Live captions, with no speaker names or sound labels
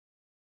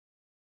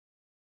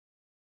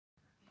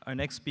Our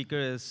next speaker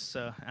is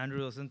Andrew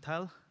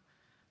Rosenthal,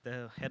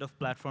 the head of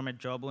platform at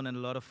Jawbone, and a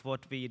lot of what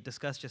we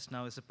discussed just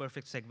now is a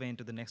perfect segue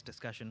into the next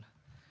discussion.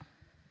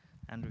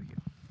 Andrew, you.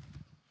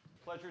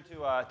 Pleasure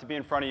to be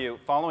in front of you.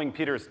 Following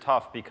Peter's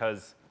tough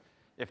because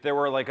if there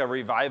were like a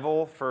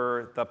revival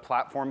for the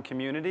platform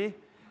community,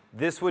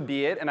 this would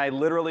be it, and I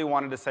literally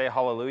wanted to say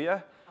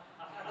hallelujah.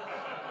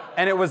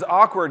 And it was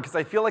awkward because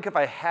I feel like if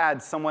I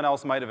had, someone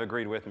else might have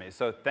agreed with me.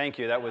 So thank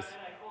you. That was.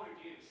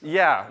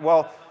 Yeah,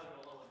 well,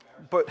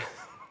 but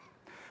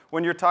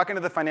when you're talking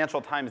to the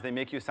Financial Times, they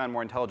make you sound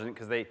more intelligent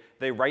because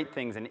they write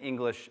things in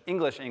English,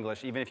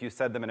 even if you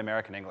said them in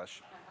American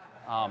English.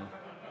 Let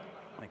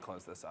me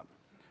close this up.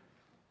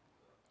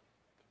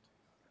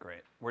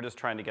 Great. We're just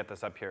trying to get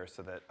this up here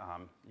so that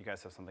you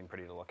guys have something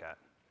pretty to look at.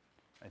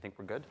 I think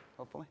we're good,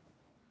 hopefully.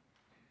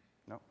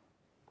 No?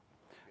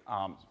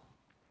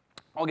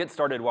 I'll get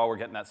started while we're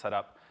getting that set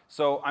up.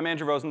 So I'm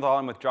Andrew Rosenthal.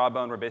 I'm with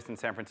Jawbone. We're based in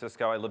San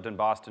Francisco. I lived in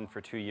Boston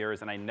for 2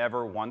 years, and I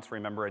never once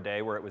remember a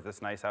day where it was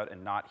this nice out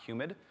and not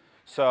humid.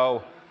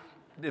 So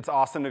it's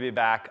awesome to be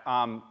back.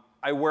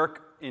 I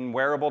work in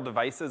wearable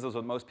devices, is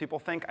what most people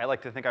think. I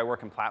like to think I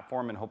work in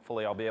platform, and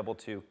hopefully I'll be able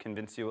to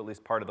convince you at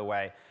least part of the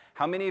way.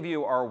 How many of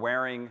you are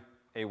wearing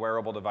a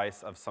wearable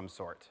device of some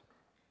sort?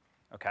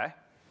 OK.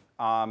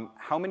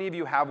 How many of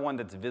you have one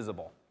that's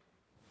visible?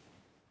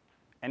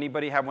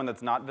 Anybody have one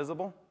that's not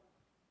visible?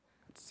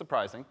 It's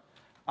surprising.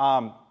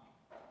 Let's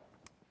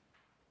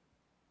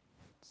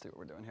see what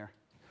we're doing here.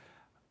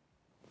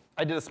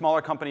 I did a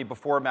smaller company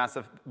before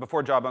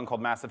Jawbone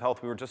called Massive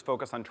Health. We were just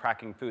focused on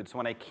tracking food. So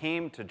when I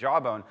came to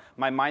Jawbone,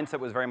 my mindset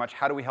was very much,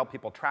 how do we help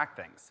people track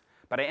things?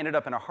 But I ended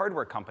up in a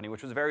hardware company,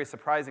 which was very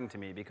surprising to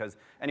me, because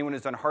anyone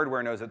who's done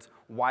hardware knows it's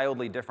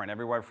wildly different,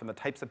 everywhere from the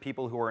types of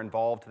people who are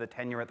involved to the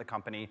tenure at the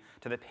company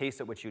to the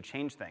pace at which you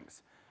change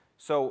things.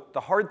 So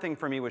the hard thing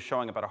for me was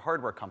showing up at a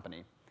hardware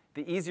company.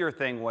 The easier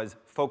thing was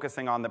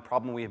focusing on the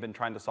problem we have been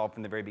trying to solve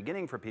from the very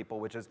beginning for people,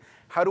 which is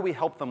how do we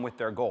help them with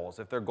their goals?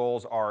 If their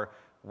goals are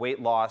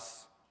weight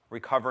loss,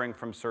 recovering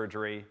from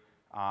surgery,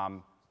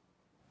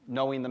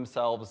 knowing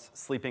themselves,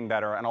 sleeping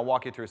better, and I'll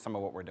walk you through some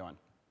of what we're doing.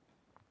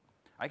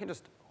 I can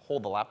just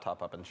hold the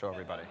laptop up and show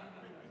everybody.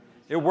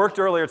 It worked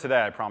earlier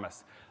today, I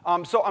promise.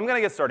 So I'm going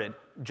to get started.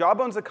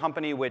 Jawbone's a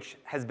company which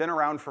has been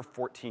around for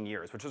 14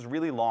 years, which is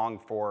really long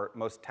for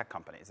most tech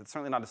companies. It's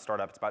certainly not a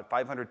startup. It's about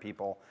 500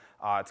 people.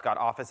 It's got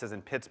offices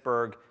in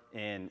Pittsburgh,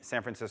 in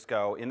San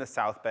Francisco, in the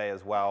South Bay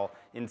as well,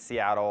 in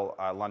Seattle,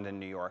 London,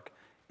 New York.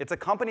 It's a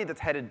company that's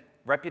had a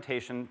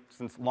reputation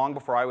since long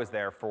before I was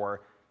there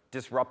for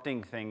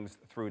disrupting things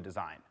through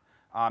design.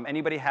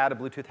 Anybody had a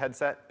Bluetooth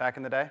headset back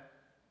in the day?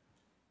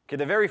 Okay,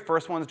 the very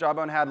first ones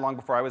Jawbone had, long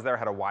before I was there,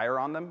 had a wire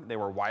on them. They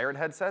were wired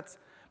headsets.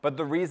 But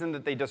the reason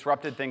that they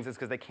disrupted things is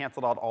because they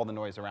canceled out all the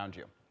noise around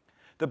you.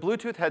 The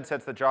Bluetooth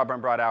headsets that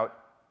Jawbone brought out,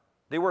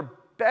 they were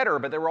better,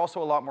 but they were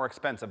also a lot more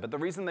expensive. But the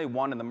reason they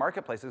won in the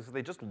marketplace is because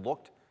they just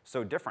looked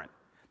so different.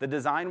 The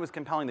design was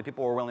compelling that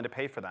people were willing to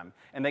pay for them.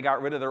 And they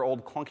got rid of their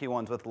old clunky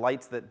ones with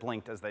lights that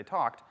blinked as they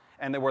talked,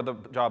 and they were the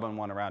Jawbone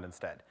one around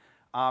instead.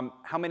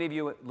 How many of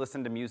you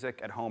listen to music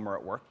at home or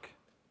at work?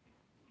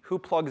 Who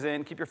plugs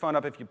in? Keep your phone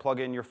up if you plug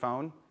in your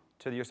phone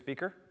to your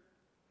speaker.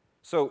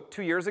 So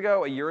 2 years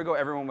ago, a year ago,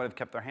 everyone would have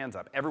kept their hands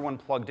up. Everyone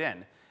plugged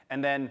in.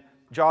 And then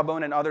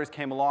Jawbone and others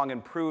came along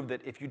and proved that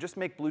if you just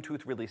make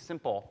Bluetooth really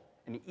simple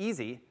and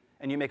easy,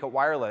 and you make it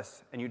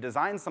wireless, and you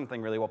design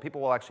something really well, people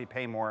will actually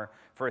pay more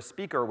for a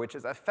speaker, which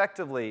is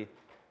effectively,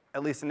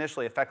 at least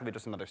initially, effectively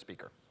just another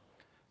speaker.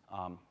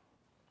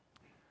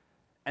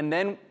 And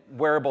then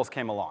wearables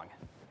came along.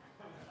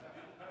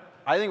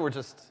 I think we're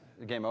just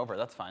game over.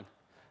 That's fine.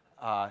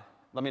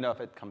 Let me know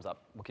if it comes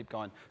up. We'll keep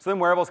going. So then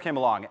wearables came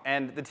along,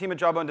 and the team at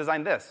Jawbone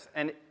designed this.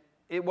 And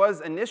it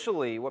was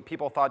initially what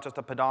people thought just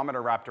a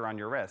pedometer wrapped around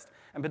your wrist.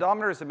 And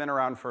pedometers have been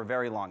around for a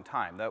very long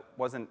time. That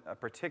wasn't a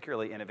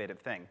particularly innovative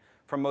thing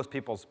from most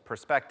people's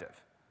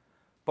perspective.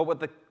 But what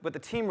the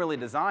team really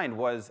designed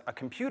was a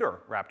computer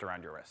wrapped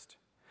around your wrist.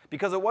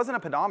 Because it wasn't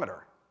a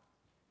pedometer.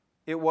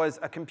 It was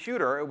a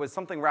computer. It was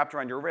something wrapped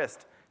around your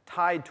wrist,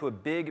 tied to a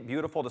big,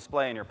 beautiful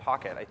display in your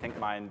pocket. I think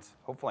mine's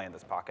hopefully in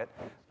this pocket,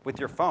 with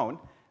your phone,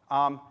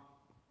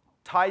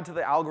 tied to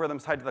the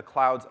algorithms, tied to the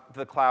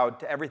cloud,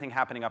 to everything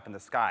happening up in the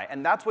sky.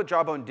 And that's what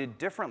Jawbone did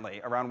differently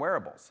around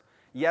wearables.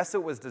 Yes,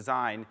 it was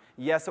design.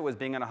 Yes, it was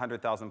being on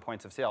 100,000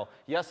 points of sale.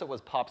 Yes, it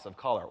was pops of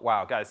color.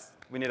 Wow, guys,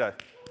 we need a...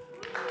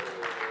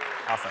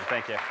 Awesome,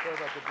 thank you. Sorry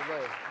about the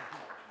delay.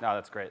 No,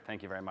 that's great.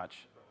 Thank you very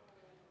much.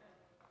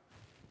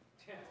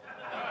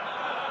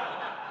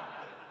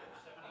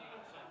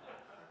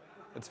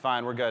 It's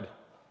fine, we're good.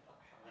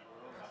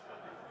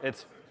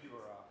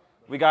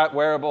 We got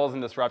wearables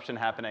and disruption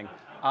happening.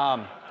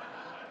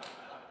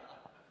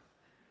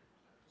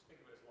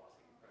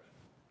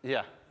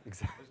 Yeah,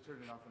 exactly. Just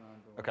turn it off and on.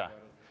 Okay.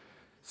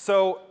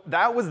 So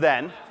that was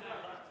then.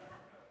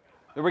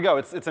 There we go.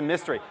 It's a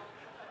mystery.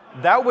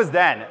 That was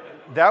then.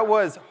 That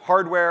was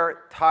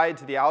hardware tied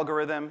to the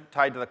algorithm,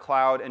 tied to the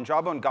cloud, and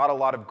Jawbone got a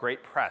lot of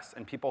great press,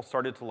 and people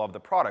started to love the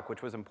product,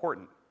 which was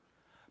important.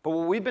 But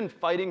what we've been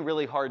fighting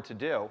really hard to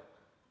do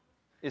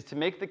is to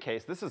make the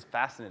case, this is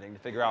fascinating to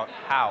figure out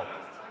how,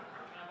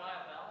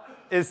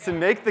 is to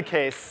make the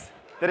case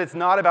that it's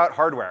not about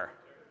hardware.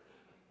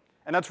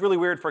 And that's really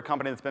weird for a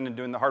company that's been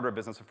doing the hardware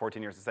business for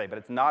 14 years to say, but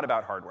it's not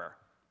about hardware.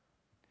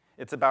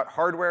 It's about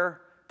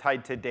hardware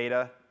tied to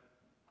data,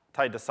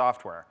 tied to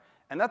software.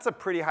 And that's a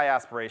pretty high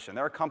aspiration.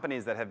 There are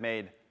companies that have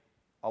made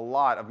a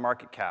lot of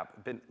market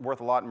cap, been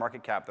worth a lot in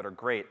market cap, that are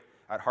great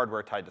at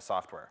hardware tied to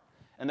software.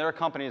 And there are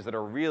companies that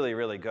are really,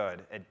 really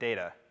good at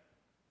data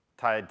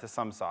tied to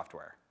some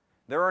software.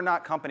 There are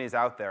not companies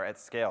out there at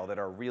scale that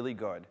are really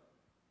good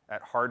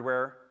at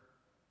hardware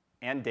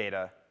and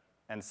data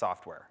and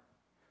software.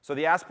 So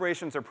the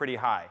aspirations are pretty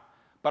high.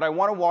 But I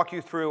want to walk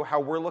you through how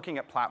we're looking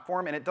at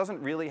platform, and it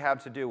doesn't really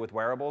have to do with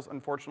wearables,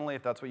 unfortunately,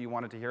 if that's what you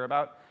wanted to hear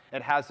about.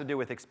 It has to do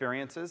with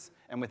experiences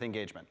and with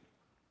engagement.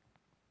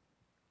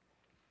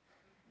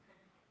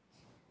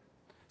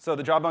 So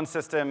the Jawbone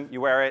system, you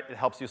wear it, it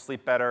helps you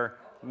sleep better,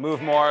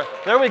 move more.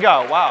 There we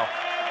go, wow.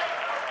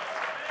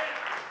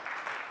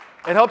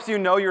 It helps you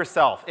know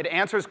yourself. It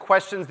answers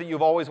questions that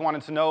you've always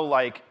wanted to know,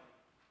 like,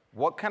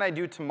 what can I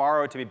do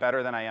tomorrow to be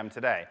better than I am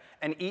today?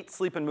 And eat,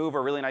 sleep, and move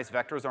are really nice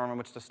vectors on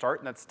which to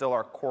start, and that's still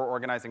our core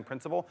organizing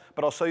principle.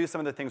 But I'll show you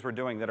some of the things we're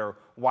doing that are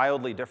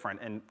wildly different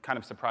and kind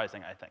of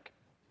surprising, I think.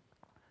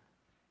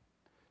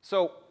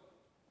 So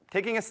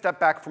taking a step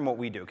back from what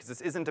we do, because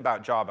this isn't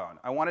about Jawbone,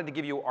 I wanted to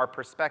give you our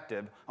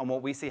perspective on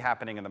what we see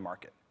happening in the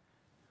market.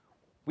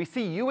 We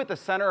see you at the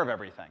center of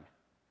everything.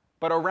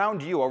 But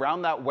around you,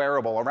 around that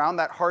wearable, around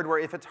that hardware,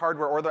 if it's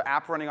hardware, or the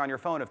app running on your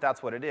phone, if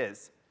that's what it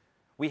is,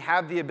 we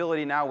have the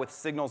ability now with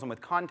signals and with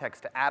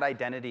context to add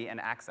identity and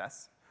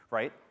access,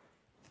 right?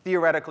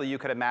 Theoretically, you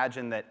could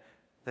imagine that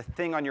the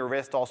thing on your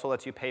wrist also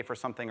lets you pay for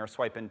something or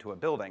swipe into a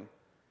building.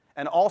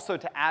 And also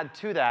to add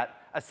to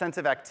that a sense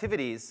of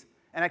activities.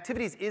 And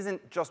activities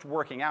isn't just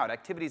working out.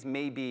 Activities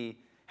may be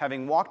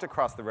having walked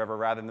across the river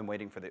rather than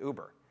waiting for the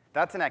Uber.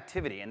 That's an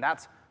activity, and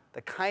that's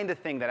the kind of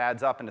thing that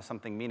adds up into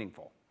something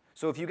meaningful.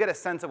 So if you get a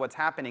sense of what's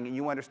happening and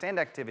you understand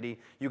activity,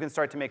 you can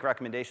start to make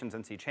recommendations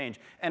and see change.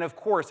 And of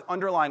course,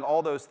 underlying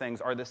all those things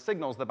are the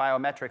signals, the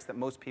biometrics that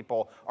most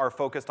people are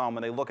focused on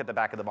when they look at the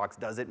back of the box.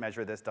 Does it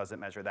measure this? Does it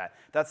measure that?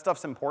 That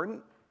stuff's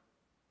important.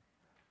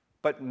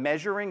 But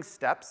measuring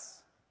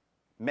steps,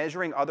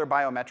 measuring other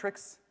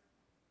biometrics,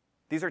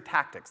 these are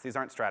tactics. These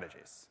aren't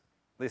strategies.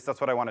 At least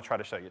that's what I want to try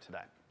to show you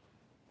today.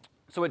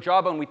 So at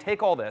Jawbone, we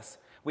take all this.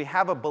 We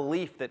have a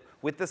belief that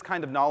with this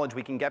kind of knowledge,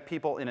 we can get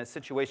people in a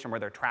situation where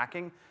they're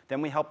tracking.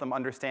 Then we help them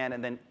understand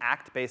and then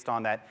act based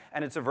on that.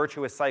 And it's a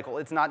virtuous cycle.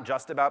 It's not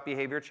just about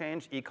behavior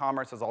change.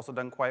 E-commerce has also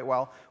done quite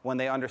well when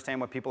they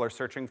understand what people are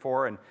searching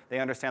for and they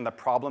understand the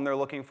problem they're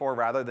looking for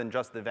rather than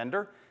just the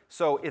vendor.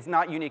 So it's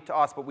not unique to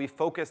us, but we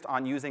focused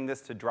on using this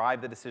to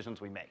drive the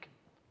decisions we make.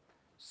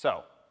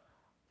 So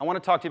I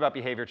want to talk to you about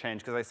behavior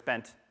change because I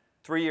spent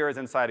 3 years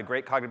inside a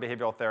great cognitive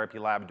behavioral therapy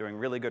lab doing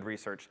really good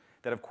research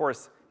that, of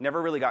course,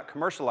 never really got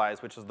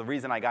commercialized, which is the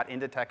reason I got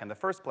into tech in the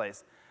first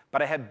place.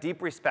 But I have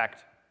deep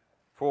respect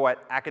for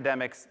what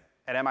academics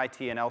at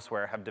MIT and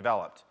elsewhere have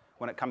developed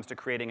when it comes to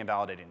creating and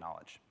validating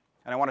knowledge.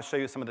 And I want to show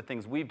you some of the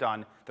things we've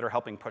done that are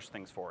helping push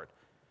things forward.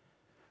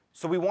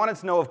 So we wanted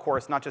to know, of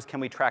course, not just can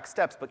we track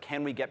steps, but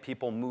can we get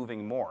people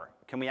moving more?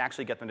 Can we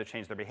actually get them to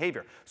change their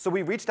behavior? So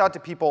we reached out to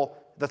people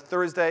the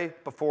Thursday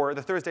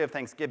of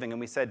Thanksgiving, and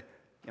we said,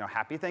 you know,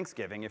 happy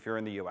Thanksgiving if you're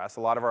in the US. A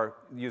lot of our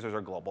users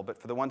are global, but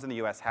for the ones in the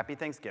US, happy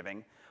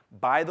Thanksgiving.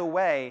 By the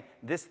way,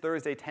 this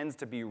Thursday tends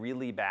to be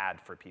really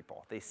bad for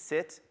people. They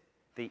sit,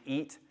 they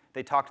eat,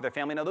 they talk to their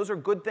family. Now, those are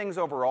good things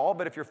overall,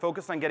 but if you're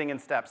focused on getting in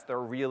steps,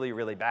 they're really,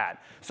 really bad.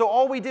 So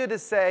all we did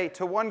is say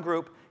to one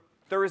group,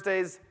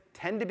 Thursdays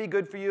tend to be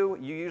good for you.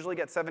 You usually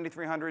get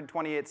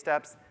 7,328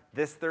 steps.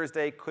 This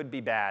Thursday could be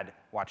bad.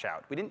 Watch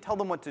out. We didn't tell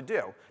them what to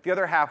do. The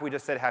other half, we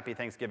just said, happy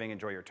Thanksgiving,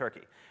 enjoy your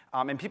turkey.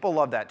 And people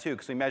love that, too,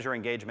 because we measure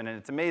engagement. And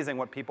it's amazing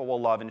what people will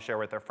love and share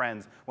with their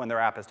friends when their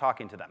app is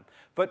talking to them.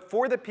 But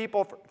for the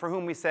people for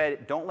whom we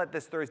said, don't let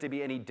this Thursday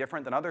be any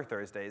different than other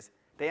Thursdays,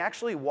 they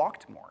actually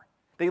walked more.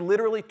 They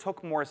literally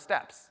took more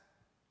steps.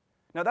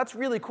 Now, that's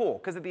really cool,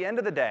 because at the end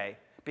of the day,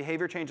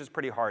 behavior change is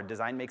pretty hard.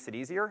 Design makes it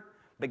easier.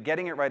 But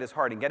getting it right is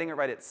hard. And getting it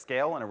right at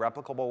scale in a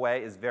replicable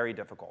way is very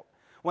difficult.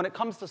 When it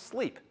comes to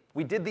sleep,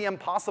 we did the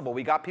impossible.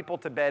 We got people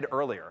to bed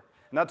earlier.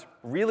 And that's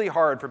really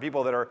hard for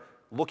people that are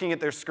looking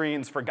at their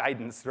screens for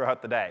guidance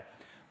throughout the day.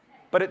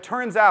 But it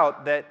turns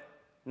out that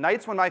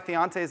nights when my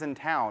fiance is in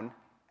town,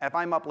 if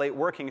I'm up late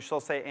working, she'll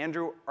say,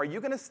 Andrew, are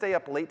you going to stay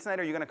up late tonight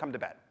or are you going to come to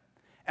bed?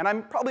 And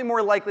I'm probably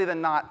more likely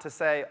than not to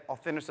say, I'll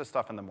finish this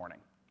stuff in the morning.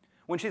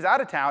 When she's out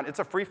of town, it's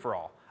a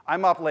free-for-all.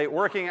 I'm up late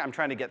working, I'm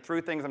trying to get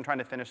through things, I'm trying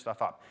to finish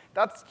stuff up.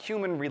 That's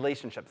human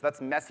relationships,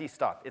 that's messy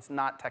stuff, it's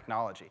not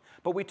technology.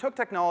 But we took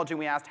technology and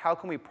we asked, how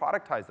can we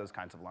productize those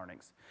kinds of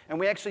learnings? And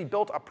we actually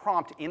built a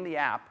prompt in the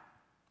app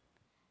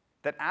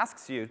that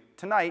asks you,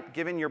 tonight,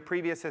 given your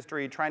previous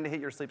history, trying to hit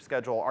your sleep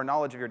schedule, our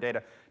knowledge of your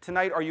data,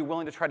 tonight, are you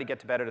willing to try to get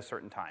to bed at a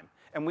certain time?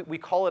 And we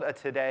call it a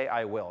today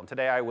I will. And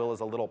today I will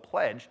is a little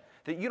pledge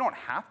that you don't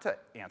have to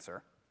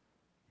answer,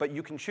 but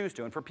you can choose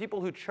to. And for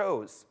people who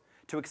chose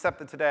to accept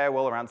that today I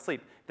will around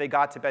sleep, they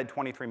got to bed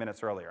 23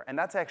 minutes earlier. And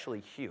that's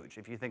actually huge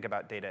if you think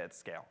about data at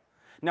scale.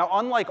 Now,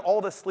 unlike all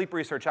the sleep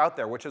research out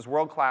there, which is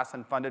world-class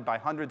and funded by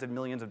hundreds of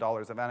millions of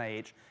dollars of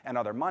NIH and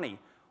other money,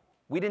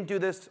 we didn't do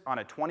this on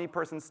a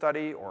 20-person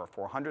study or a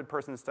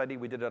 400-person study.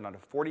 We did it on a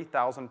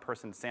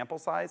 40,000-person sample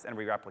size, and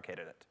we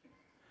replicated it.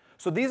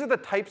 So these are the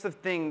types of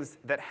things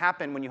that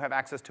happen when you have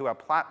access to a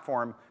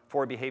platform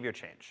for behavior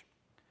change.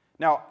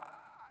 Now,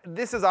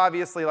 this is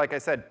obviously, like I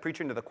said,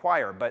 preaching to the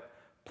choir, but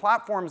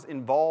platforms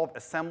involve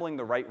assembling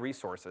the right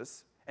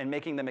resources and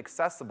making them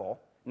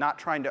accessible, not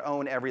trying to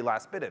own every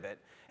last bit of it.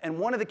 And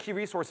one of the key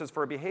resources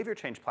for a behavior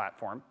change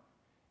platform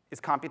is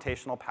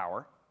computational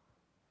power.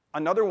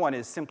 Another one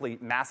is simply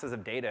masses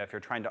of data if you're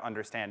trying to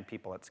understand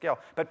people at scale.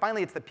 But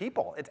finally, it's the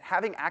people. It's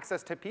having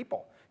access to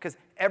people, because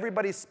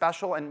everybody's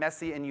special and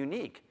messy and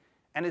unique.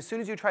 And as soon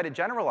as you try to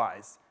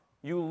generalize,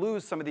 you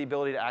lose some of the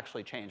ability to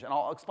actually change. And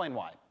I'll explain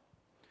why.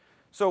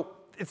 So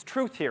it's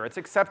truth here. It's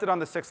accepted on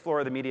the 6th floor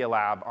of the Media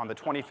Lab on the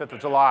 25th of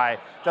July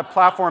that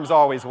platforms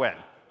always win.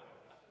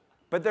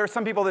 But there are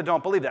some people that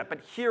don't believe that.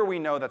 But here we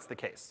know that's the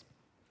case.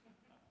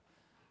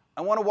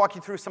 I want to walk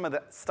you through some of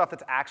the stuff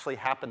that's actually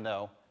happened,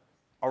 though,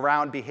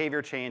 around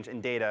behavior change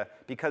and data,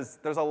 because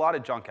there's a lot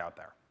of junk out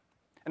there.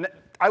 And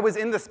I was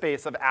in the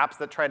space of apps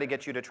that try to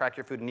get you to track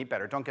your food and eat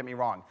better. Don't get me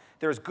wrong.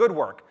 There's good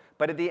work.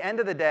 But at the end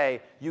of the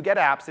day, you get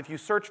apps. If you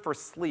search for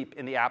sleep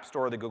in the App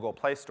Store or the Google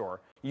Play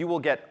Store, you will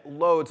get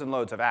loads and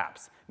loads of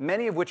apps,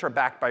 many of which are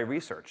backed by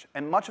research.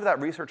 And much of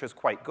that research is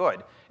quite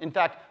good. In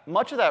fact,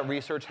 much of that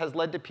research has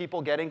led to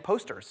people getting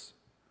posters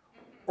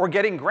or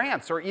getting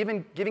grants or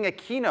even giving a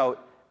keynote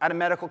at a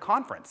medical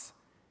conference.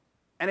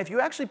 And if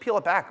you actually peel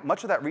it back,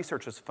 much of that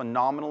research is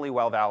phenomenally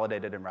well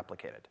validated and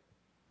replicated.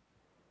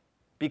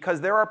 Because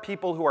there are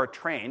people who are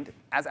trained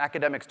as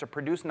academics to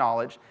produce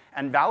knowledge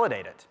and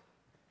validate it.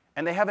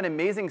 And they have an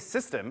amazing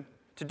system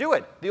to do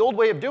it. The old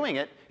way of doing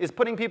it is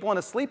putting people in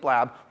a sleep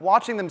lab,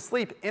 watching them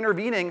sleep,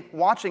 intervening,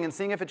 watching, and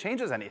seeing if it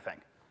changes anything.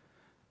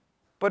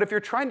 But if you're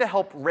trying to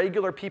help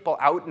regular people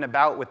out and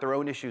about with their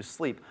own issues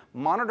sleep,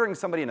 monitoring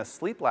somebody in a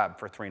sleep lab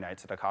for 3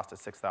 nights at a cost of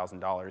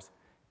 $6,000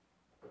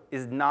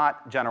 is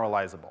not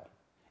generalizable.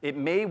 It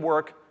may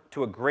work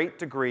to a great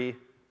degree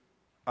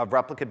of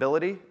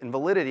replicability and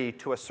validity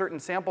to a certain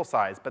sample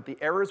size, but the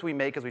errors we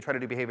make as we try to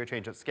do behavior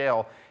change at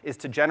scale is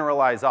to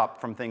generalize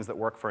up from things that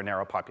work for a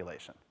narrow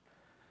population.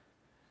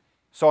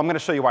 So I'm going to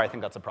show you why I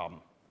think that's a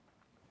problem.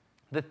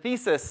 The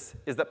thesis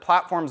is that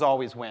platforms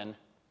always win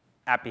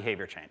at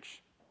behavior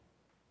change.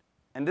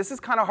 And this is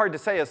kind of hard to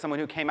say as someone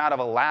who came out of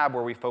a lab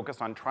where we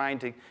focused on trying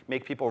to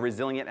make people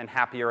resilient and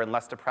happier and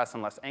less depressed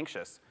and less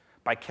anxious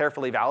by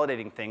carefully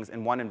validating things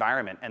in one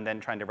environment and then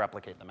trying to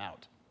replicate them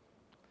out.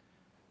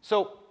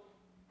 So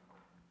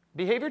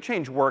behavior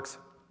change works,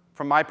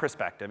 from my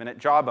perspective, and at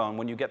Jawbone,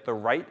 when you get the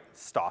right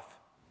stuff,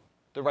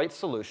 the right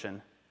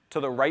solution, to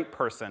the right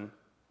person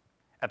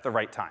at the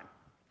right time.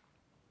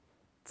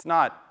 It's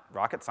not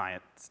rocket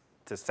science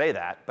to say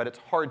that, but it's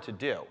hard to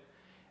do.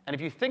 And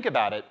if you think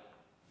about it,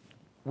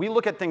 we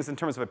look at things in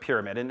terms of a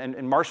pyramid.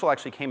 And Marshall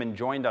actually came and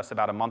joined us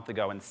about a month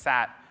ago and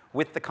sat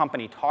with the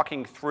company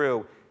talking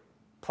through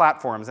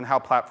platforms and how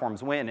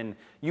platforms win. And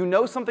you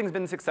know something's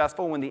been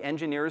successful when the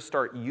engineers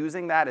start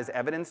using that as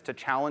evidence to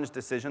challenge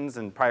decisions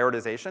and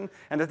prioritization.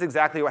 And that's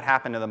exactly what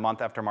happened in the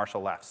month after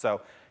Marshall left.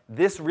 So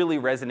this really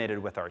resonated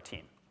with our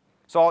team.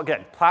 So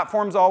again,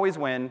 platforms always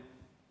win,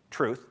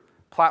 truth.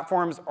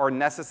 Platforms are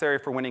necessary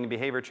for winning in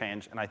behavior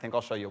change, and I think I'll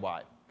show you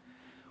why.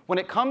 When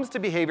it comes to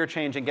behavior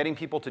change and getting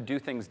people to do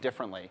things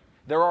differently,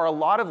 there are a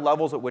lot of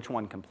levels at which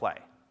one can play.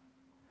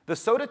 The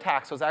soda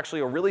tax was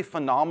actually a really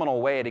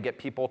phenomenal way to get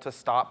people to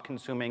stop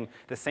consuming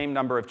the same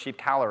number of cheap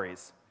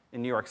calories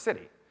in New York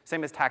City,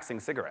 same as taxing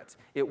cigarettes.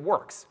 It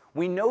works.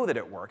 We know that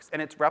it works,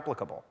 and it's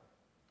replicable.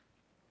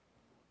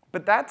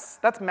 But that's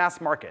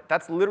mass market.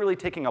 That's literally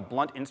taking a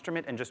blunt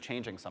instrument and just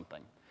changing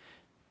something.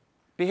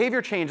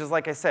 Behavior change is,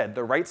 like I said,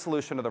 the right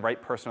solution to the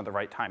right person at the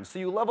right time. So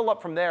you level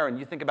up from there and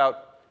you think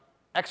about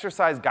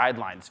exercise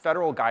guidelines,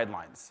 federal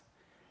guidelines.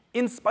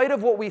 In spite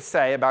of what we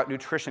say about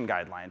nutrition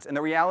guidelines, and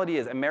the reality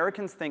is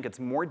Americans think it's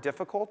more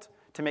difficult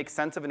to make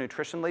sense of a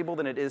nutrition label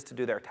than it is to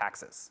do their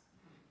taxes.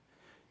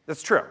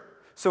 That's true.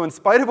 So in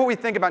spite of what we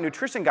think about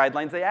nutrition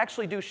guidelines, they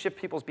actually do shift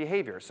people's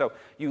behavior. So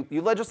you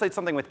legislate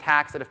something with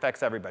tax that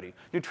affects everybody.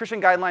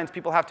 Nutrition guidelines,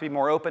 people have to be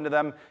more open to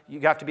them. You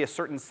have to be a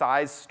certain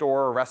size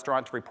store or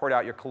restaurant to report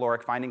out your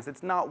caloric findings.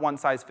 It's not one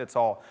size fits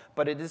all,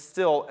 but it is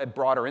still a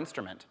broader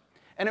instrument.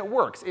 And it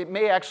works. It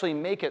may actually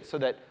make it so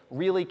that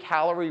really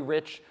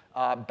calorie-rich,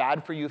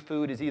 bad-for-you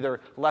food is either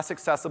less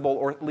accessible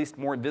or at least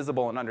more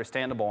visible and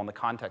understandable in the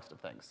context of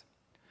things.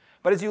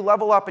 But as you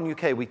level up and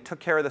okay, we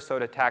took care of the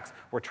soda tax,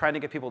 we're trying to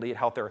get people to eat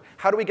healthier.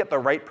 How do we get the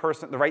right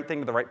person, the right thing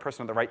to the right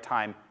person at the right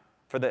time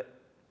for the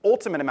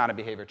ultimate amount of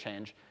behavior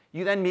change?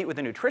 You then meet with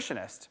a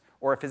nutritionist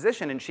or a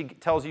physician, and she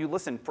tells you,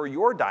 listen, for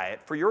your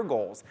diet, for your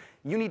goals,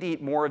 you need to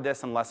eat more of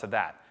this and less of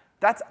that.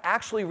 That's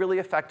actually really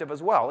effective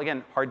as well.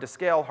 Again, hard to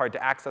scale, hard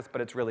to access,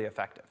 but it's really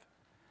effective.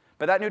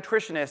 But that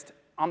nutritionist,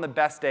 on the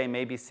best day,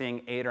 may be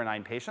seeing 8 or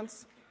 9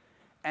 patients.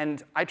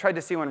 And I tried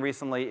to see one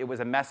recently. It was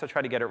a mess to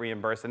try to get it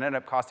reimbursed. It ended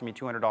up costing me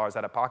 $200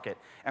 out of pocket.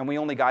 And we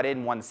only got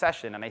in one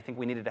session. And I think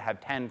we needed to have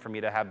 10 for me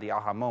to have the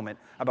aha moment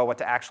about what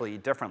to actually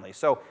eat differently.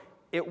 So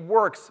it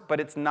works, but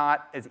it's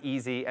not as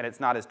easy, and it's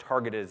not as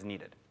targeted as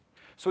needed.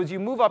 So as you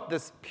move up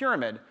this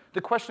pyramid,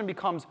 the question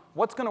becomes,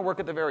 what's going to work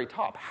at the very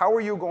top? How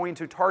are you going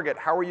to target?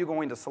 How are you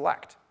going to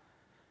select?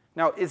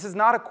 Now, this is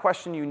not a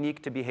question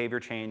unique to behavior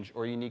change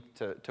or unique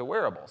to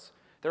wearables.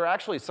 There are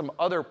actually some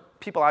other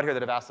people out here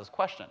that have asked this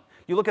question.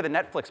 You look at the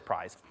Netflix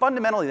prize.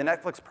 Fundamentally, the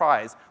Netflix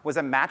prize was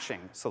a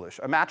matching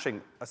solution, a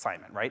matching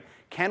assignment, right?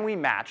 Can we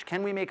match?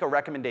 Can we make a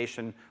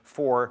recommendation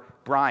for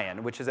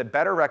Brian, which is a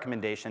better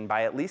recommendation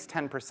by at least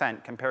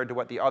 10% compared to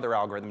what the other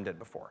algorithm did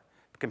before,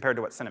 compared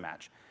to what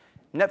Cinematch?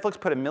 Netflix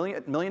put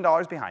 $1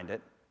 million behind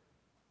it,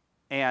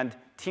 and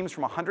teams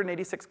from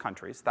 186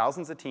 countries,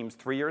 thousands of teams,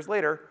 3 years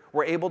later,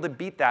 were able to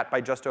beat that by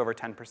just over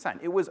 10%.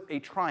 It was a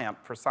triumph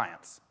for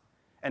science.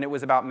 And it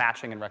was about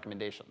matching and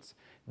recommendations.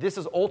 This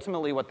is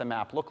ultimately what the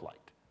map looked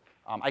like.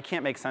 I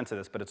can't make sense of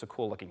this, but it's a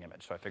cool-looking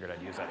image, so I figured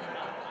I'd use it.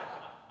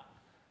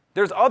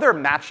 There's other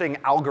matching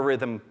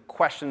algorithm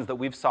questions that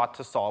we've sought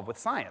to solve with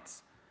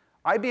science.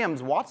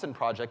 IBM's Watson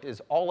project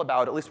is all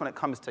about, at least when it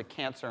comes to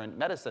cancer and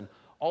medicine,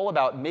 all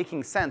about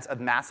making sense of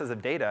masses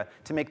of data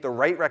to make the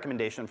right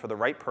recommendation for the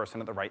right person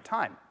at the right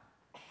time.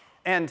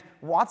 And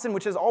Watson,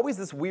 which is always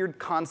this weird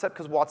concept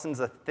because Watson's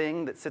a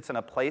thing that sits in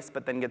a place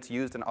but then gets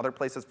used in other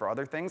places for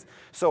other things.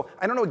 So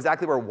I don't know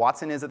exactly where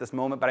Watson is at this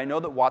moment, but I know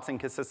that Watson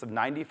consists of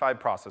 95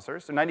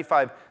 processors, so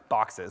 95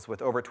 boxes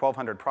with over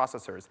 1,200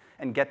 processors.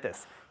 And get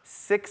this,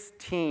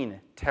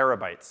 16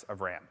 terabytes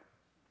of RAM.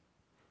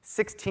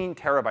 16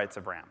 terabytes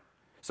of RAM.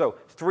 So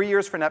 3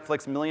 years for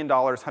Netflix, $1 million,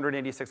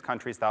 186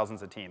 countries,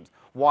 thousands of teams.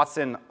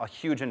 Watson, a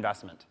huge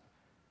investment.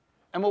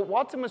 And what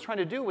Watson was trying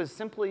to do was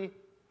simply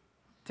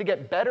to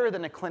get better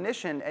than a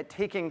clinician at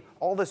taking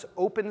all this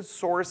open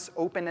source,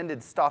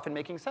 open-ended stuff and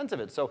making sense of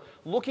it. So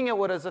looking at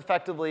what is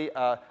effectively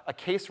a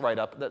case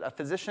write-up that a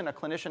physician, a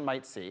clinician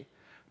might see,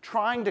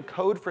 trying to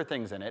code for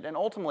things in it, and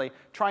ultimately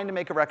trying to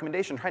make a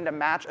recommendation, trying to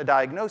match a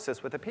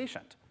diagnosis with a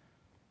patient.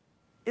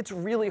 It's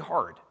really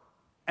hard.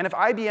 And if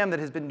IBM, that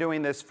has been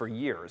doing this for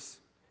years,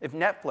 if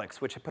Netflix,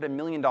 which had put $1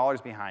 million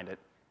behind it,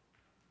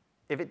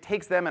 if it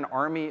takes them an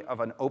army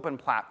of an open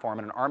platform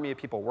and an army of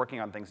people working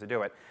on things to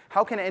do it,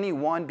 how can any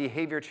one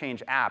behavior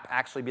change app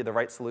actually be the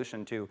right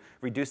solution to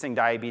reducing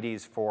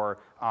diabetes for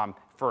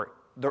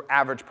the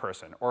average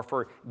person or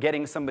for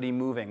getting somebody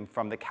moving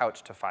from the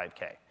couch to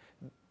 5K?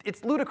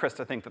 It's ludicrous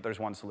to think that there's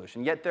one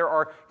solution, yet there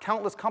are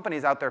countless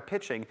companies out there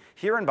pitching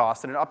here in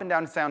Boston and up and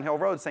down Sound Hill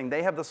Road saying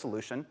they have the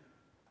solution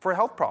for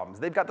health problems.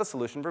 They've got the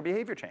solution for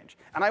behavior change.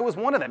 And I was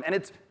one of them, and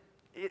it's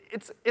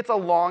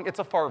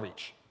a far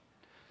reach.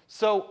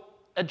 So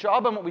at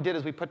Jawbone, what we did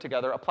is we put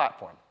together a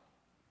platform.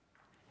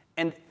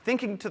 And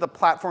thinking to the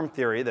platform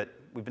theory that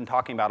we've been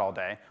talking about all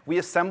day, we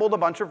assembled a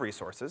bunch of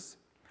resources.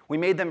 We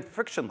made them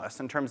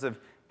frictionless in terms of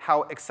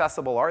how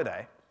accessible are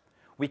they.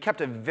 We kept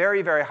a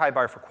very, very high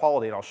bar for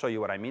quality, and I'll show you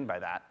what I mean by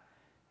that.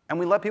 And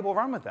we let people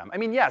run with them. I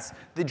mean, yes,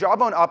 the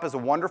Jawbone Up is a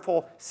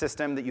wonderful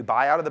system that you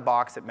buy out of the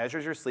box. It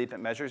measures your sleep. It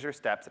measures your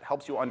steps. It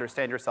helps you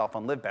understand yourself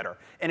and live better.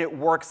 And it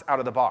works out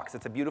of the box.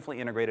 It's a beautifully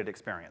integrated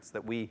experience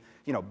that we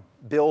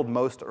build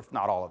most, or if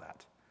not all of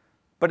that.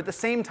 But at the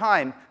same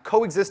time,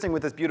 coexisting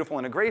with this beautiful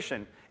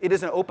integration, it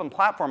is an open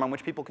platform on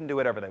which people can do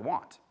whatever they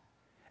want.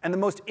 And the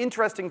most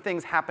interesting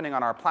things happening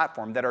on our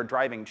platform that are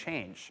driving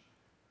change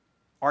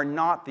are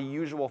not the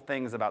usual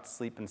things about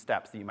sleep and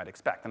steps that you might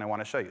expect. And I want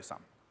to show you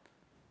some.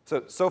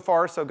 So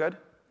far, so good?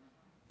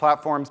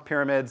 Platforms,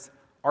 pyramids.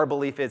 Our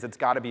belief is it's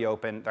got to be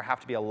open. There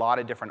have to be a lot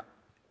of different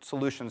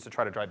solutions to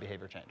try to drive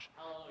behavior change.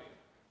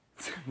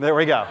 Hallelujah. There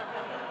we go.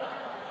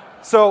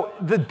 So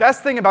the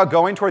best thing about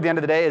going toward the end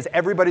of the day is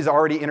everybody's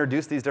already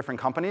introduced these different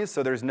companies,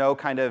 so there's no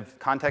kind of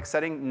context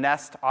setting.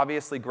 Nest,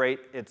 obviously great.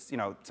 It's,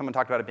 someone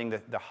talked about it being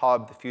the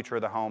hub, the future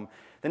of the home.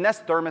 The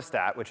Nest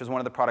thermostat, which is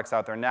one of the products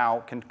out there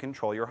now, can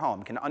control your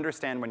home, can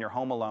understand when you're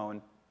home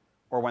alone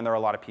or when there are a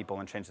lot of people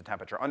and change the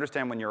temperature.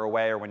 Understand when you're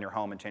away or when you're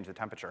home and change the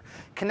temperature.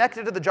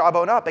 Connected to the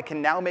Jawbone Up, it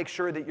can now make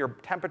sure that your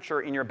temperature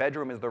in your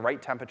bedroom is the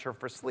right temperature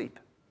for sleep.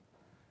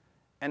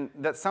 And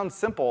that sounds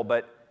simple,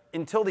 but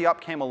until the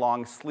Up came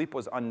along, sleep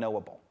was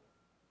unknowable.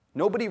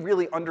 Nobody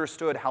really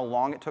understood how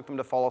long it took them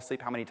to fall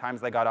asleep, how many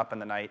times they got up in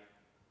the night,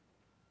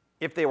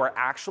 if they were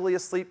actually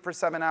asleep for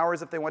 7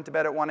 hours if they went to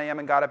bed at 1 a.m.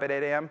 and got up at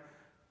 8 a.m.,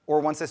 or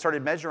once they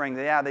started measuring,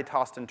 they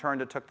tossed and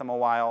turned, it took them a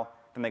while,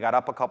 then they got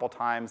up a couple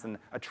times, and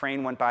a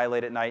train went by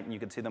late at night, and you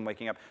could see them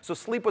waking up. So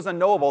sleep was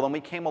unknowable, then we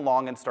came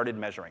along and started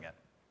measuring it.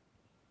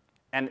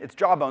 And it's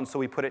Jawbone, so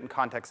we put it in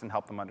context and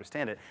help them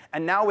understand it.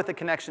 And now with the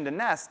connection to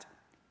Nest,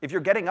 if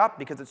you're getting up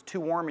because it's too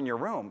warm in your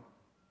room,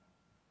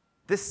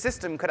 this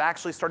system could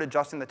actually start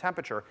adjusting the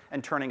temperature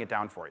and turning it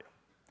down for you.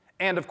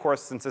 And of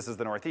course, since this is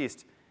the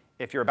Northeast,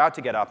 if you're about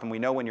to get up, and we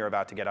know when you're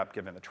about to get up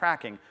given the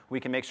tracking, we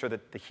can make sure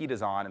that the heat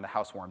is on and the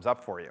house warms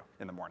up for you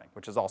in the morning,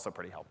 which is also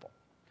pretty helpful.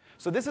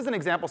 So this is an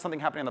example of something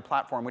happening on the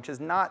platform, which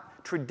is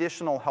not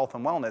traditional health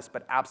and wellness,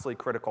 but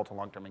absolutely critical to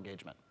long-term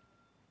engagement.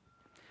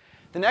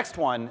 The next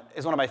one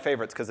is one of my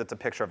favorites because it's a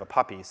picture of a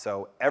puppy,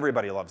 so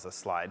everybody loves this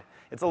slide.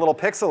 It's a little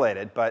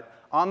pixelated, but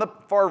on the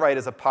far right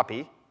is a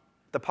puppy.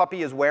 The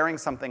puppy is wearing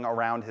something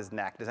around his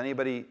neck. Does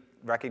anybody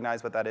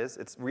recognize what that is?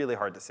 It's really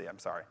hard to see, I'm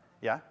sorry.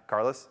 Yeah,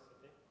 Carlos?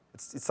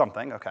 It's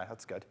something, okay,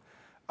 that's good.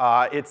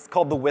 It's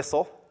called the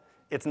whistle.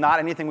 It's not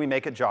anything we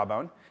make at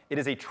Jawbone. It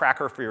is a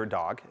tracker for your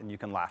dog, and you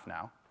can laugh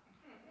now,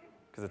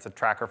 because it's a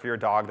tracker for your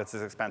dog that's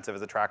as expensive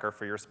as a tracker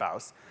for your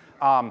spouse.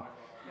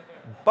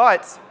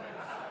 But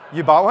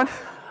you bought one?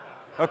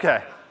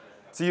 Okay,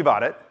 so you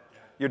bought it.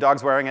 Your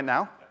dog's wearing it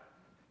now?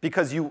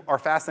 Because you are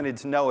fascinated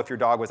to know if your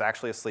dog was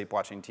actually asleep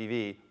watching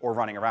TV or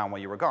running around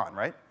while you were gone,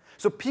 right?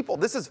 So people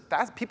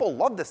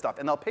love this stuff,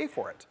 and they'll pay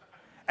for it.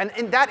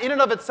 And that in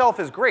and of itself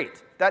is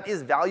great. That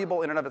is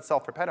valuable in and of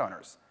itself for pet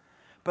owners.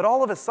 But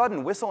all of a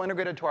sudden, Whistle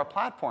integrated to our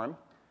platform,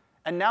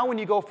 and now when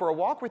you go for a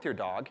walk with your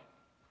dog,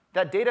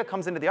 that data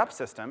comes into the up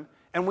system,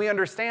 and we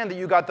understand that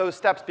you got those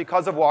steps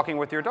because of walking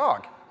with your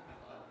dog.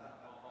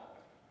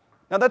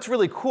 Now that's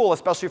really cool,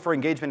 especially for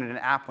engagement in an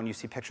app when you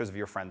see pictures of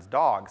your friends'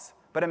 dogs.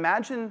 But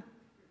imagine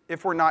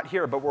if we're not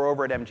here, but we're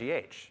over at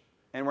MGH,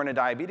 and we're in a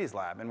diabetes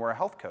lab, and we're a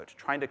health coach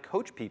trying to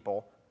coach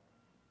people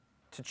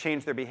to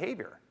change their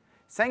behavior.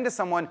 Saying to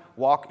someone,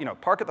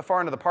 park at the far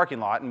end of the parking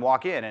lot and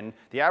walk in, and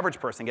the average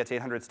person gets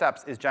 800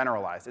 steps is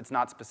generalized. It's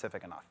not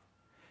specific enough.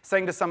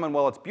 Saying to someone,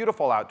 well, it's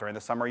beautiful out during the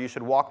summer, you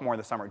should walk more in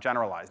the summer,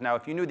 generalized. Now,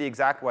 if you knew the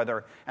exact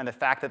weather and the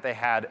fact that they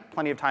had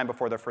plenty of time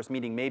before their first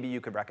meeting, maybe you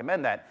could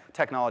recommend that.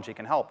 Technology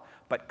can help.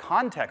 But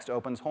context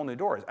opens whole new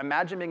doors.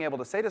 Imagine being able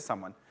to say to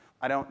someone,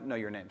 I don't know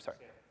your name, sorry.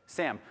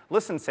 Sam.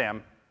 Listen,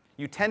 Sam,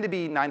 you tend to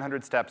be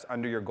 900 steps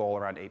under your goal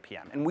around 8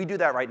 p.m. And we do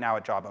that right now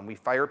at Jawbone. We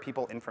fire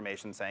people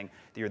information saying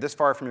that you're this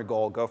far from your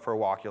goal, go for a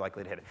walk, you're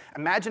likely to hit it.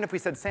 Imagine if we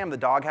said, Sam, the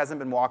dog hasn't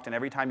been walked, and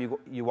every time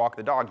you walk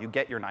the dog, you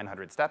get your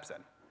 900 steps in.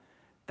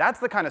 That's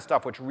the kind of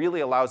stuff which really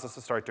allows us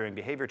to start doing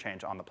behavior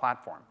change on the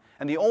platform.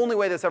 And the only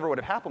way this ever would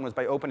have happened was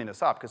by opening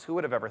this up, because who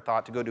would have ever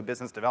thought to go do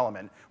business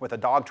development with a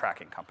dog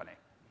tracking company?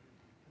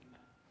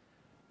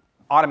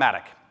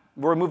 Automatic.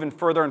 We're moving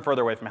further and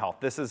further away from health.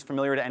 This is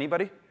familiar to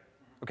anybody?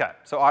 Okay,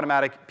 so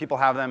automatic, people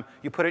have them.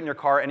 You put it in your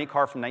car. Any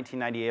car from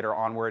 1998 or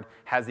onward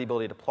has the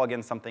ability to plug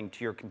in something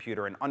to your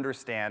computer and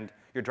understand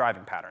your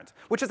driving patterns,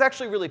 which is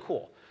actually really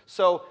cool.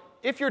 So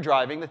if you're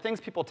driving, the things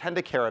people tend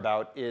to care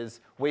about is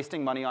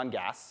wasting money on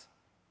gas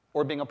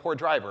or being a poor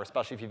driver,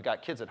 especially if you've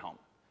got kids at home.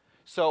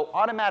 So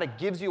automatic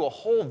gives you a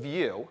whole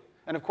view.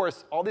 And of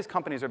course, all these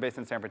companies are based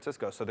in San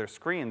Francisco, so their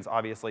screens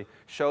obviously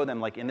show them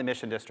like in the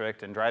Mission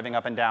District and driving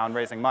up and down,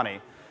 raising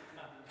money.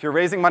 If you're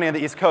raising money on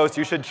the East Coast,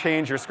 you should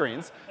change your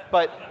screens.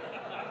 But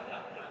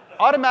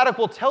automatic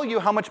will tell you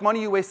how much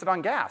money you wasted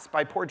on gas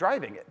by poor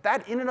driving.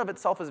 That in and of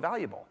itself is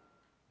valuable.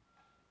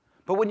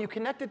 But when you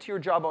connect it to your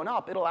Jawbone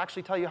up, it'll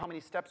actually tell you how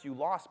many steps you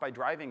lost by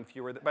driving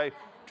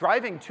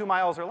 2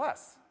 miles or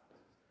less.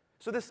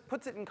 So this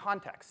puts it in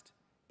context.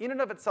 In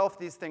and of itself,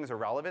 these things are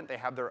relevant. They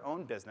have their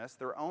own business,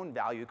 their own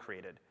value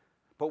created.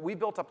 But we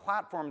built a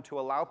platform to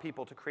allow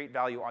people to create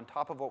value on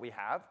top of what we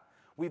have.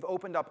 We've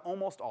opened up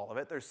almost all of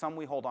it. There's some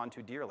we hold on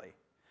to dearly.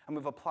 And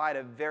we've applied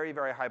a very,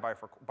 very high bar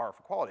for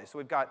quality. So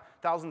we've got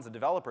thousands of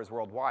developers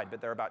worldwide,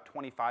 but there are about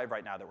 25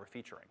 right now that we're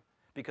featuring,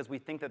 because we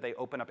think that they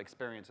open up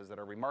experiences that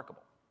are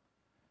remarkable.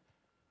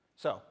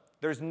 So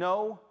there's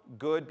no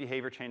good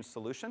behavior change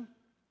solution.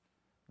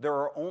 There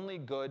are only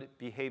good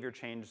behavior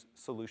change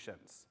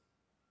solutions.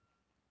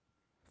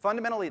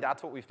 Fundamentally,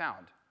 that's what we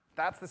found.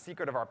 That's the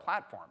secret of our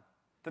platform,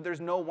 that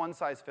there's no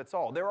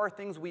one-size-fits-all. There are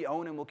things we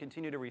own and will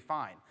continue to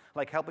refine,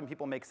 like helping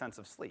people make sense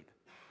of sleep.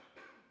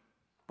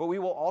 But we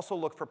will also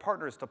look for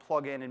partners to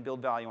plug in and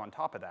build value on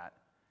top of that,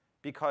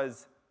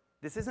 because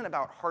this isn't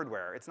about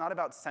hardware. It's not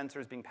about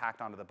sensors being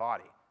packed onto the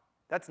body.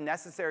 That's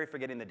necessary for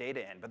getting the data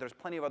in, but there's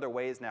plenty of other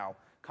ways now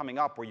coming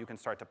up where you can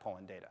start to pull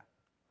in data.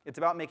 It's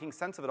about making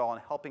sense of it all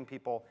and helping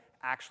people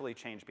actually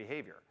change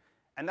behavior.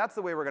 And that's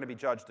the way we're going to be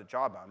judged at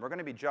Jawbone. We're going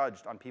to be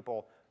judged on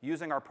people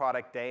using our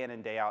product day in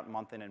and day out,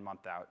 month in and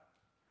month out.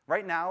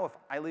 Right now, if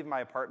I leave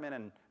my apartment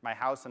and my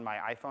house and my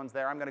iPhone's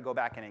there, I'm going to go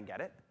back in and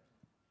get it.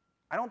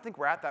 I don't think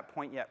we're at that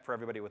point yet for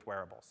everybody with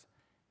wearables.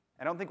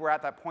 I don't think we're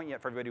at that point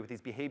yet for everybody with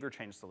these behavior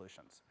change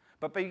solutions.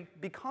 But by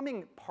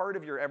becoming part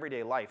of your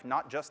everyday life,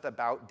 not just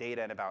about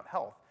data and about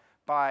health,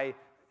 by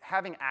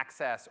having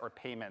access or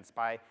payments,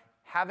 by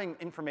having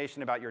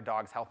information about your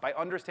dog's health, by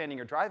understanding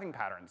your driving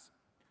patterns,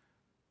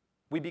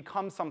 we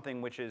become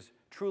something which is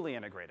truly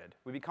integrated.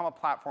 We become a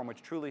platform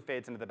which truly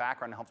fades into the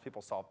background and helps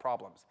people solve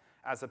problems,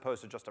 as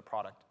opposed to just a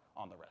product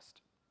on the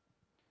wrist.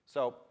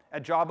 So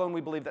at Jawbone,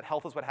 we believe that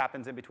health is what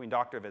happens in between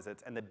doctor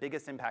visits, and the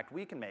biggest impact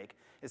we can make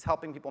is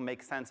helping people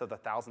make sense of the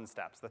 1,000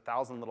 steps, the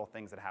 1,000 little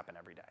things that happen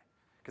every day,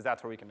 because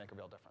that's where we can make a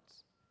real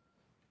difference.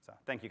 So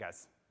thank you,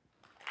 guys.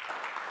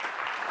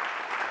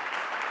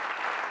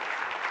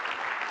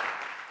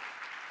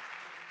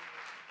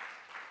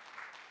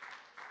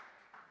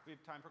 We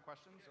have time for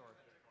questions, or?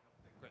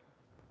 Great.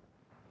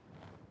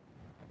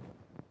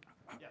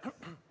 Yes.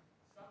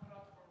 Some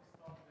platforms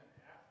start with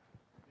an app,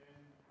 then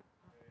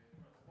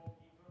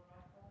transform into a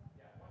platform.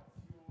 Yeah. What's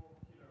your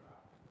killer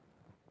app?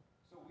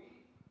 So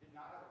we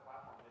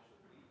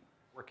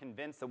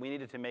convinced that we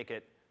needed to make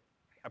it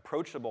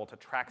approachable to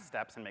track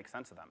steps and make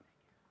sense of them.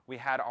 We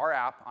had our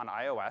app on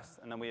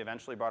iOS, and then we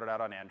eventually brought it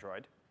out on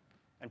Android.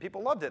 And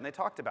people loved it, and they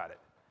talked about it.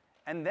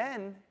 And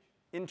then,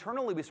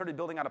 internally, we started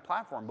building out a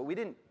platform, but we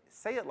didn't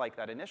say it like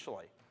that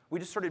initially. We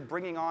just started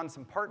bringing on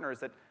some partners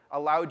that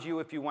allowed you,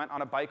 if you went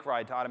on a bike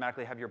ride, to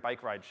automatically have your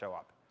bike ride show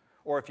up.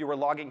 Or if you were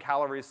logging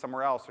calories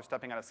somewhere else or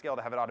stepping on a scale,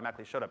 to have it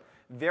automatically show up.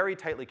 Very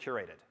tightly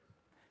curated.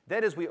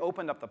 Then as we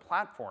opened up the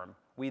platform,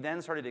 we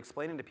then started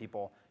explaining to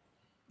people,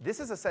 this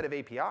is a set of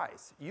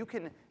APIs.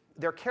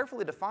 They're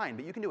carefully defined,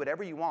 but you can do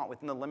whatever you want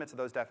within the limits of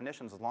those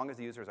definitions as long as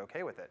the user is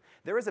OK with it.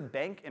 There is a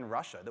bank in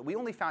Russia that we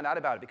only found out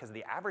about it because of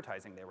the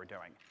advertising they were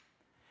doing.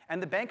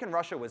 And the bank in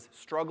Russia was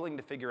struggling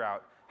to figure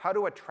out how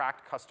to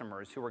attract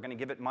customers who were going to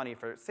give it money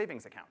for its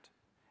savings account.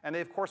 And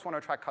they, of course, want to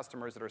attract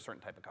customers that are a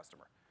certain type of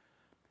customer.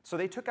 So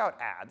they took out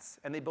ads,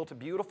 and they built a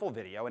beautiful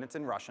video, and it's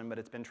in Russian, but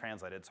it's been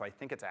translated, so I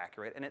think it's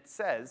accurate. And it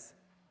says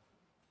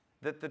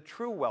that the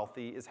true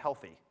wealthy is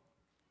healthy.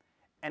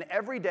 And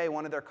every day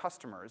one of their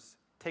customers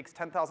takes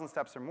 10,000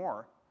 steps or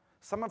more,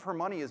 some of her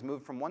money is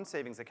moved from one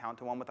savings account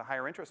to one with a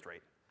higher interest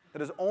rate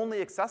that is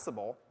only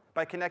accessible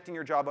by connecting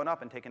your Jawbone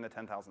up and taking the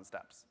 10,000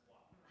 steps.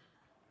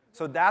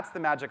 So that's the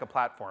magic of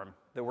platform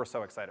that we're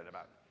so excited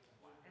about.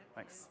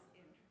 Thanks.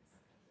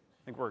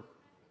 I think we're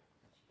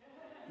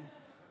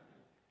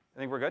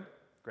good?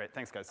 Great,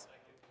 thanks guys.